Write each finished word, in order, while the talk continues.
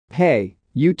Hey,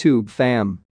 YouTube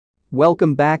fam.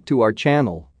 Welcome back to our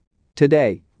channel.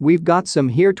 Today, we've got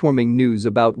some heartwarming news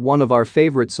about one of our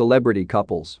favorite celebrity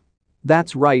couples.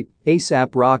 That's right,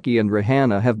 ASAP Rocky and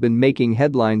Rihanna have been making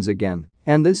headlines again,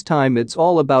 and this time it's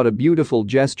all about a beautiful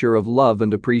gesture of love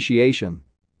and appreciation.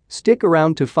 Stick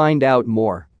around to find out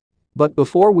more. But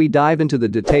before we dive into the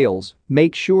details,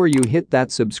 make sure you hit that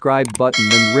subscribe button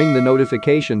and ring the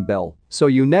notification bell so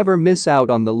you never miss out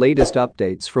on the latest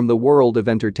updates from the world of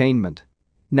entertainment.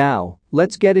 Now,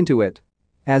 let's get into it.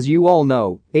 As you all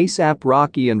know, ASAP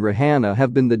Rocky and Rihanna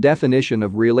have been the definition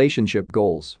of relationship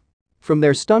goals. From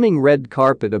their stunning red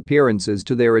carpet appearances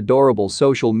to their adorable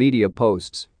social media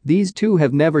posts, these two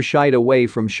have never shied away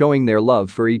from showing their love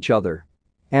for each other.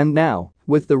 And now,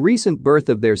 with the recent birth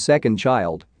of their second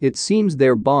child, it seems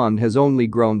their bond has only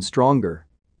grown stronger.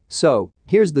 So,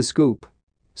 here's the scoop.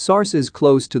 Sources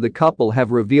close to the couple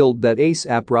have revealed that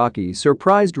ASAP Rocky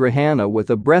surprised Rihanna with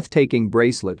a breathtaking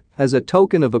bracelet as a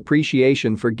token of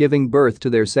appreciation for giving birth to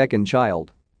their second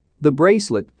child. The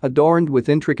bracelet, adorned with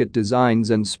intricate designs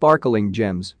and sparkling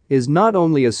gems, is not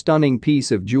only a stunning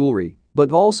piece of jewelry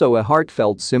but also a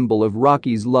heartfelt symbol of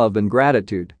Rocky's love and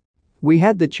gratitude. We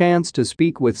had the chance to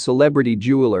speak with celebrity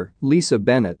jeweler Lisa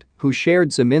Bennett, who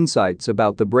shared some insights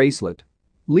about the bracelet.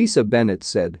 Lisa Bennett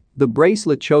said, "The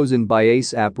bracelet chosen by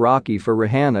ASAP Rocky for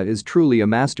Rihanna is truly a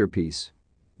masterpiece.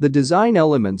 The design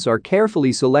elements are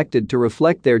carefully selected to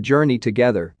reflect their journey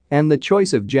together, and the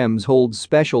choice of gems holds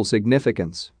special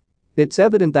significance. It's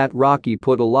evident that Rocky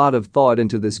put a lot of thought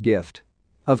into this gift."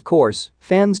 Of course,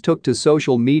 fans took to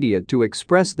social media to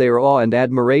express their awe and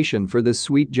admiration for this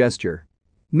sweet gesture.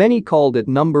 Many called it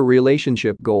number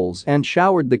relationship goals and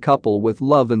showered the couple with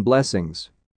love and blessings.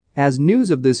 As news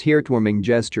of this heartwarming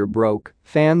gesture broke,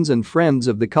 fans and friends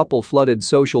of the couple flooded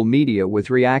social media with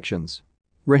reactions.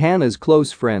 Rihanna's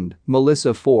close friend,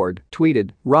 Melissa Ford, tweeted,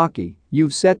 "Rocky,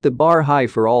 you've set the bar high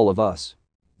for all of us.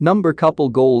 Number couple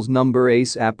goals number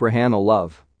ASAP Rihanna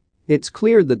love." It's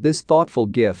clear that this thoughtful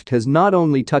gift has not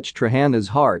only touched Rihanna's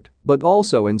heart but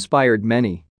also inspired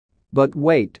many. But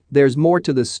wait, there's more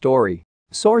to this story.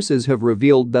 Sources have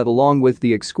revealed that along with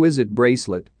the exquisite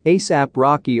bracelet, ASAP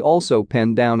Rocky also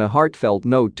penned down a heartfelt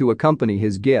note to accompany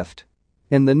his gift.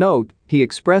 In the note, he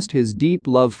expressed his deep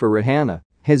love for Rihanna,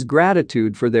 his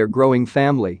gratitude for their growing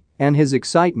family, and his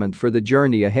excitement for the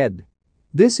journey ahead.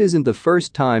 This isn't the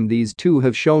first time these two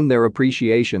have shown their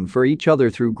appreciation for each other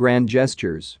through grand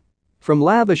gestures. From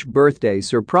lavish birthday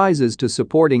surprises to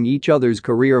supporting each other's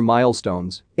career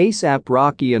milestones, ASAP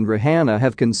Rocky and Rihanna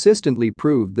have consistently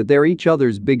proved that they're each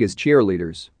other's biggest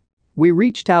cheerleaders. We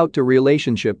reached out to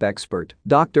relationship expert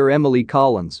Dr. Emily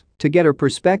Collins to get her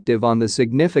perspective on the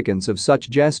significance of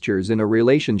such gestures in a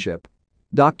relationship.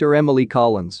 Dr. Emily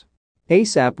Collins.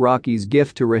 ASAP Rocky's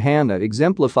gift to Rihanna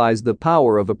exemplifies the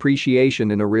power of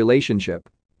appreciation in a relationship.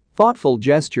 Thoughtful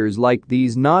gestures like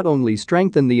these not only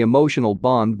strengthen the emotional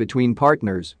bond between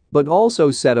partners but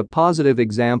also set a positive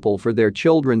example for their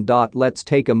children. Let's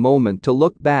take a moment to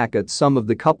look back at some of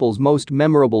the couple's most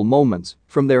memorable moments,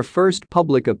 from their first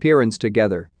public appearance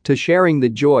together to sharing the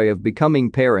joy of becoming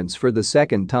parents for the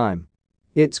second time.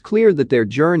 It's clear that their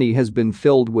journey has been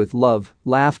filled with love,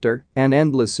 laughter, and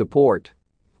endless support.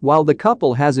 While the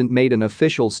couple hasn't made an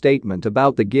official statement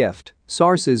about the gift,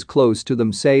 sources close to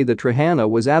them say that Rihanna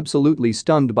was absolutely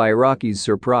stunned by Rocky's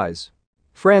surprise.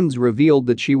 Friends revealed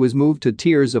that she was moved to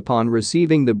tears upon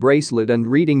receiving the bracelet and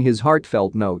reading his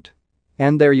heartfelt note.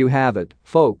 And there you have it,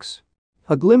 folks.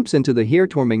 A glimpse into the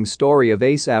heartwarming story of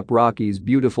ASAP Rocky's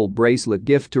beautiful bracelet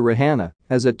gift to Rihanna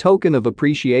as a token of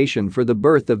appreciation for the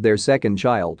birth of their second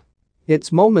child.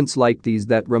 It's moments like these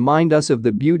that remind us of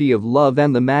the beauty of love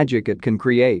and the magic it can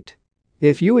create.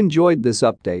 If you enjoyed this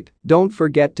update, don't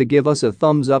forget to give us a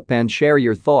thumbs up and share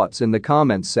your thoughts in the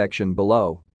comments section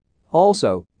below.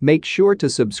 Also, make sure to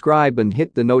subscribe and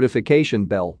hit the notification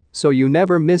bell so you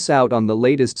never miss out on the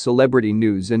latest celebrity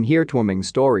news and heartwarming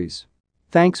stories.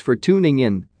 Thanks for tuning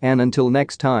in, and until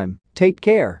next time, take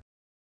care.